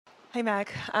Hi,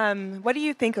 Mac. What do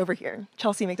you think over here?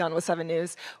 Chelsea McDonald with 7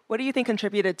 News. What do you think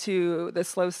contributed to the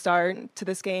slow start to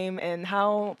this game, and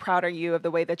how proud are you of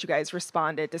the way that you guys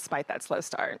responded despite that slow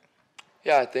start?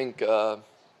 Yeah, I think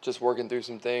just working through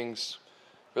some things.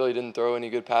 Really didn't throw any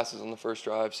good passes on the first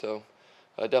drive, so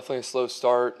definitely a slow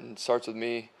start, and starts with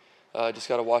me. Just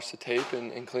got to watch the tape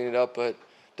and clean it up, but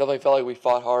definitely felt like we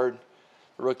fought hard.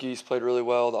 The rookies played really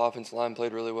well. The offensive line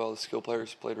played really well. The skill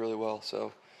players played really well.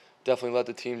 So definitely let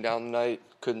the team down tonight.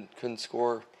 Couldn't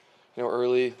score,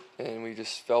 early, and we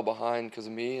just fell behind because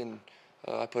of me, and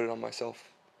I put it on myself.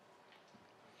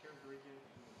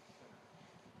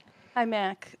 Hi,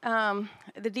 Mac.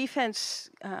 The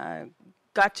defense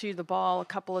got you the ball a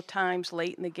couple of times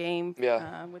late in the game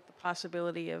Yeah. with the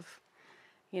possibility of,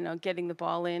 getting the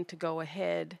ball in to go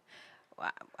ahead.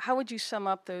 How would you sum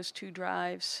up those two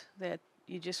drives that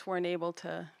you just weren't able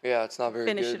to Yeah, it's not very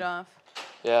finish good. it off?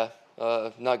 Yeah,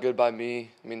 not good by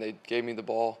me. I mean, they gave me the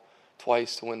ball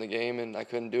twice to win the game, and I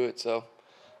couldn't do it. So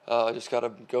I just got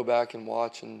to go back and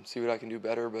watch and see what I can do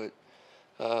better. But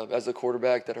as a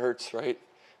quarterback, that hurts, right?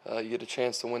 You get a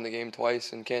chance to win the game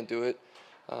twice and can't do it.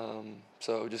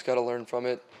 So just got to learn from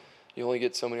it. You only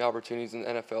get so many opportunities in the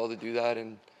NFL to do that,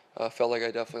 and felt like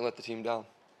I definitely let the team down.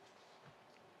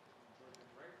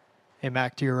 Hey,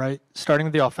 Mac, to your right. Starting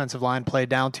with the offensive line, play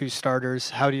down 2 starters.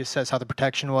 How do you assess how the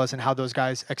protection was and how those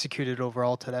guys executed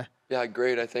overall today? Yeah,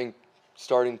 great. I think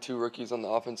starting 2 rookies on the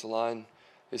offensive line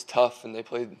is tough, and they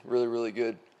played really, really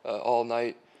good all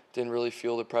night. Didn't really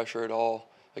feel the pressure at all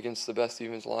against the best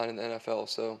defensive line in the NFL.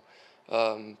 So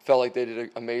felt like they did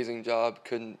an amazing job.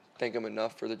 Couldn't thank them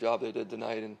enough for the job they did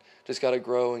tonight, and just got to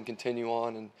grow and continue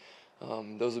on.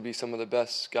 And those will be some of the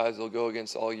best guys they'll go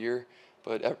against all year.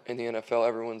 But in the NFL,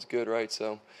 everyone's good, right?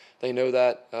 So they know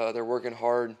that. They're working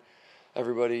hard.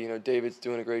 Everybody, David's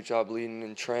doing a great job leading,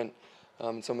 and Trent,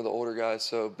 some of the older guys.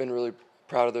 So been really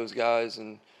proud of those guys,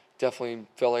 and definitely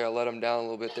felt like I let them down a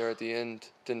little bit there at the end.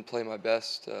 Didn't play my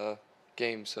best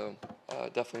game, so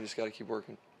definitely just got to keep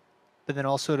working. But then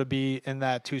also to be in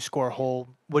that 2-score hole,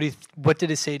 what did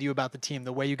it say to you about the team,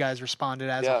 the way you guys responded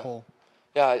as a Yeah, whole?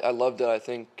 yeah, I loved it. I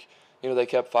think they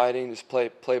kept fighting, just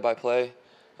play by play.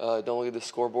 Don't look at the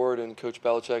scoreboard, and Coach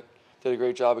Belichick did a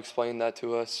great job explaining that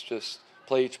to us. Just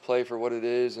play each play for what it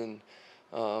is, and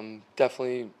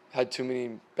definitely had too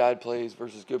many bad plays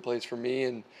versus good plays for me,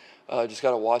 and just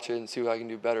got to watch it and see what I can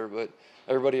do better. But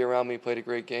everybody around me played a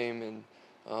great game,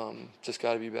 and just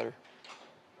got to be better.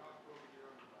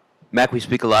 Mac, we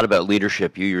speak a lot about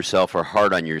leadership. You yourself are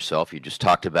hard on yourself. You just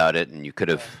talked about it, and you could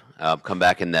have come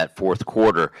back in that fourth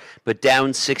quarter. But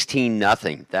down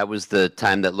 16-0, that was the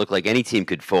time that looked like any team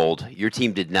could fold. Your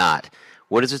team did not.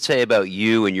 What does it say about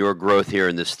you and your growth here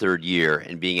in this third year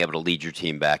and being able to lead your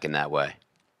team back in that way?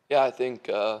 Yeah, I think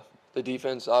the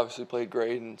defense obviously played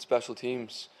great, and special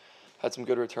teams had some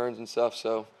good returns and stuff.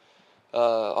 So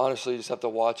honestly, just have to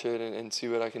watch it and see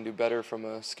what I can do better from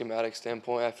a schematic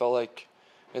standpoint. I felt like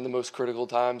in the most critical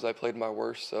times I played my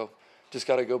worst. So just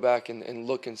got to go back and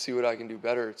look and see what I can do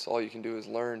better. It's all you can do is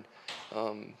learn.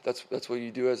 That's what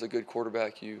you do as a good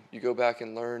quarterback. You go back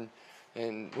and learn,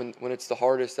 and when it's the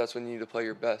hardest, that's when you need to play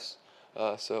your best.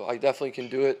 So I definitely can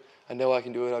do it. I know I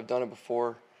can do it. I've done it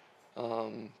before.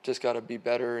 Just got to be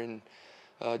better, and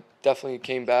definitely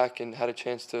came back and had a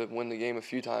chance to win the game a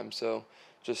few times. So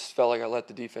just felt like I let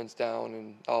the defense down,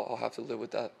 and I'll have to live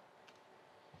with that.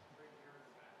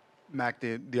 Mac,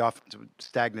 the offense was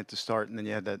stagnant to start, and then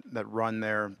you had that run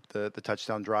there, the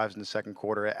touchdown drives in the second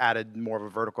quarter. It added more of a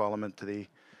vertical element to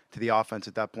the offense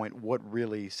at that point. What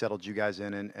really settled you guys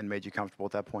in and made you comfortable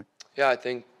at that point? Yeah, I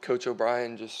think Coach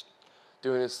O'Brien just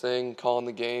doing his thing, calling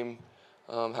the game,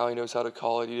 how he knows how to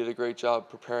call it. He did a great job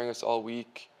preparing us all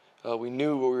week. We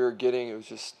knew what we were getting. It was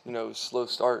just, a slow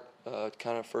start,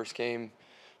 kind of first game,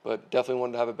 but definitely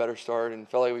wanted to have a better start, and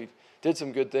felt like we did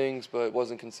some good things, but it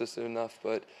wasn't consistent enough.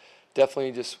 But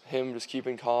definitely just him just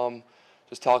keeping calm,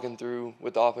 just talking through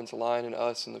with the offensive line and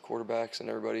us and the quarterbacks and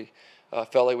everybody.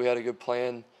 Felt like we had a good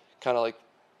plan, kind of like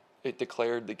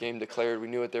the game declared. We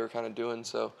knew what they were kind of doing,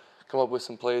 so come up with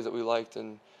some plays that we liked,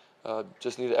 and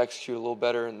just need to execute a little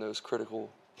better in those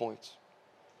critical points.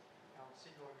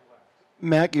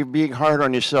 Mac, you're being hard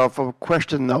on yourself. A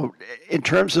question, though, in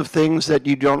terms of things that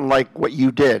you don't like what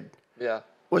you did, Yeah.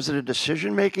 was it a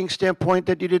decision-making standpoint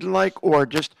that you didn't like, or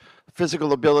just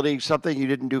physical ability, something you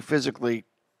didn't do physically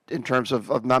in terms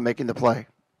of not making the play?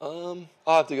 I'll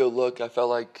have to go look. I felt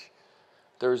like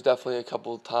there was definitely a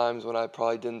couple of times when I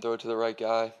probably didn't throw it to the right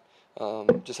guy.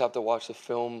 Just have to watch the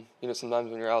film.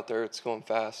 Sometimes when you're out there, it's going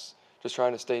fast. Just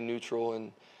trying to stay neutral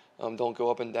and don't go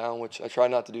up and down, which I try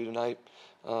not to do tonight.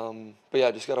 But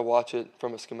yeah, just got to watch it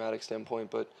from a schematic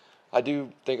standpoint. But I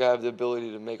do think I have the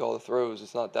ability to make all the throws.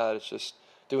 It's not that. It's just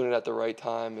doing it at the right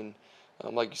time. And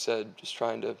like you said, just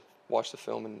trying to watch the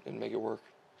film and make it work.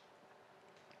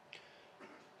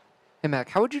 Hey, Mac,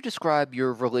 how would you describe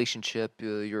your relationship,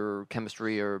 your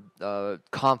chemistry, or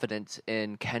confidence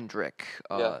in Kendrick?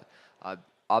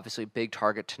 Obviously, big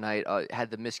target tonight. Had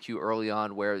the miscue early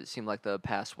on where it seemed like the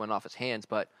pass went off his hands,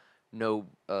 but no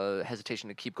hesitation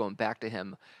to keep going back to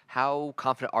him. How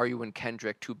confident are you in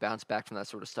Kendrick to bounce back from that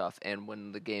sort of stuff and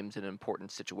when the game's an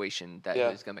important situation that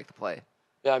he's going to make the play?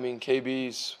 Yeah, I mean,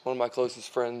 KB's one of my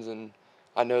closest friends, and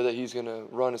I know that he's going to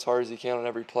run as hard as he can on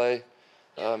every play.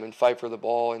 And fight for the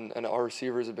ball, and our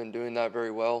receivers have been doing that very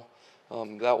well.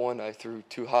 That one I threw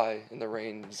too high in the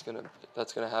rain.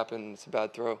 That's gonna happen. It's a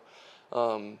bad throw.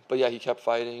 But yeah, he kept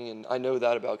fighting, and I know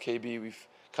that about KB. We've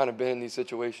kind of been in these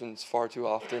situations far too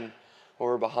often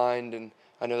where we're behind, and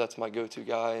I know that's my go-to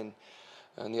guy.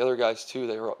 And the other guys too.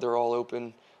 They're all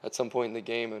open at some point in the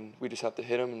game, and we just have to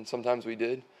hit them. And sometimes we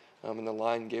did. And the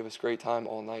line gave us great time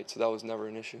all night, so that was never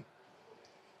an issue.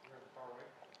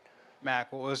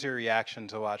 Mac, what was your reaction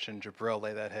to watching Jabril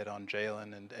lay that hit on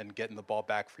Jalen and getting the ball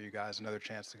back for you guys? Another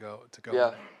chance to go.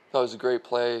 Yeah, that was a great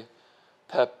play.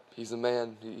 Pep, he's the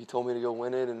man. He told me to go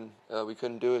win it, and we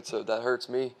couldn't do it, so that hurts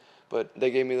me. But they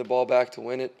gave me the ball back to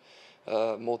win it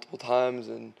multiple times,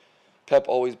 and Pep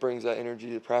always brings that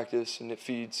energy to practice, and it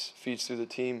feeds through the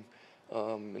team.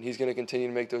 And he's going to continue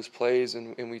to make those plays,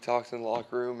 and we talked in the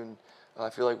locker room, and I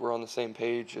feel like we're on the same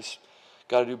page. Just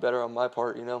got to do better on my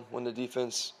part, when the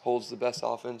defense holds the best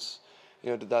offense,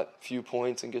 to that few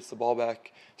points and gets the ball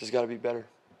back, just got to be better.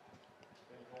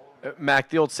 Mac,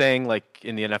 the old saying, like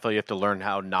in the NFL, you have to learn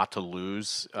how not to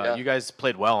lose. You guys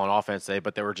played well on offense today,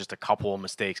 but there were just a couple of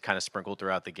mistakes kind of sprinkled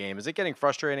throughout the game. Is it getting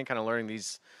frustrating kind of learning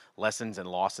these lessons and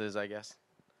losses, I guess?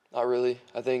 Not really.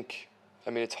 I think,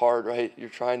 it's hard, right? You're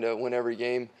trying to win every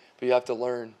game, but you have to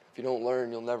learn. If you don't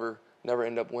learn, you'll never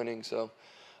end up winning. So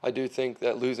I do think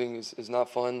that losing is not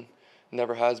fun,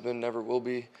 never has been, never will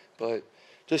be, but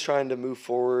just trying to move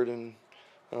forward and,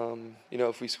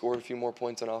 if we scored a few more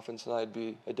points on offense tonight, it'd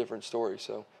be a different story.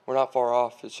 So we're not far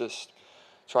off. It's just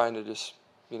trying to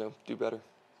do better.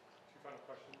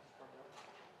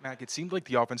 Mac, it seemed like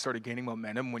the offense started gaining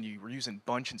momentum when you were using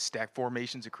bunch and stack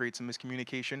formations to create some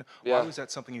miscommunication. Yeah. Why was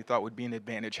that something you thought would be an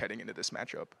advantage heading into this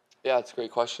matchup? Yeah, it's a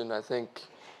great question. I think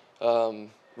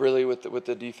really with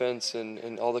the defense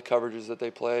and all the coverages that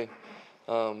they play,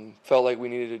 felt like we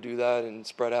needed to do that and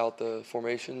spread out the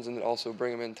formations and also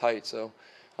bring them in tight. So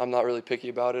I'm not really picky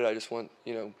about it. I just want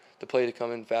the play to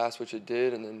come in fast, which it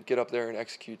did, and then get up there and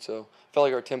execute. So I felt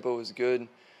like our tempo was good.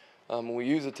 When we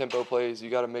use the tempo plays, you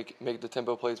got to make the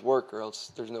tempo plays work, or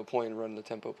else there's no point in running the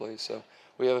tempo plays. So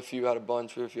we have a few out of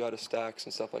bunch, we have a few out of stacks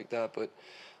and stuff like that. But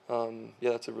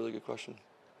yeah, that's a really good question.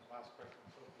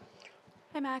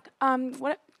 Hi, Mac.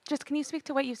 Can you speak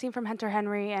to what you've seen from Hunter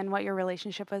Henry and what your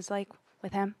relationship was like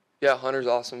with him? Yeah, Hunter's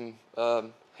awesome.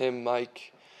 Him,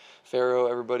 Mike, Farrow,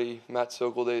 everybody, Matt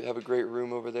Sokol, they have a great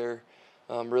room over there.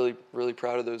 I'm really, really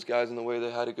proud of those guys and the way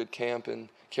they had a good camp and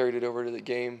carried it over to the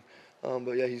game.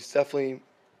 But yeah, he's definitely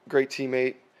a great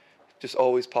teammate, just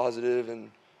always positive,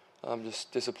 and I'm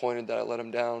just disappointed that I let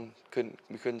him down.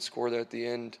 We couldn't score there at the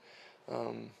end.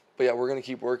 But yeah, we're going to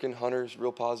keep working. Hunter's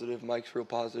real positive. Mike's real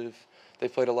positive.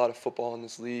 They've played a lot of football in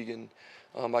this league, and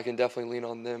I can definitely lean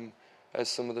on them as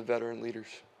some of the veteran leaders.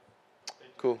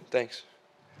 Cool. Thanks.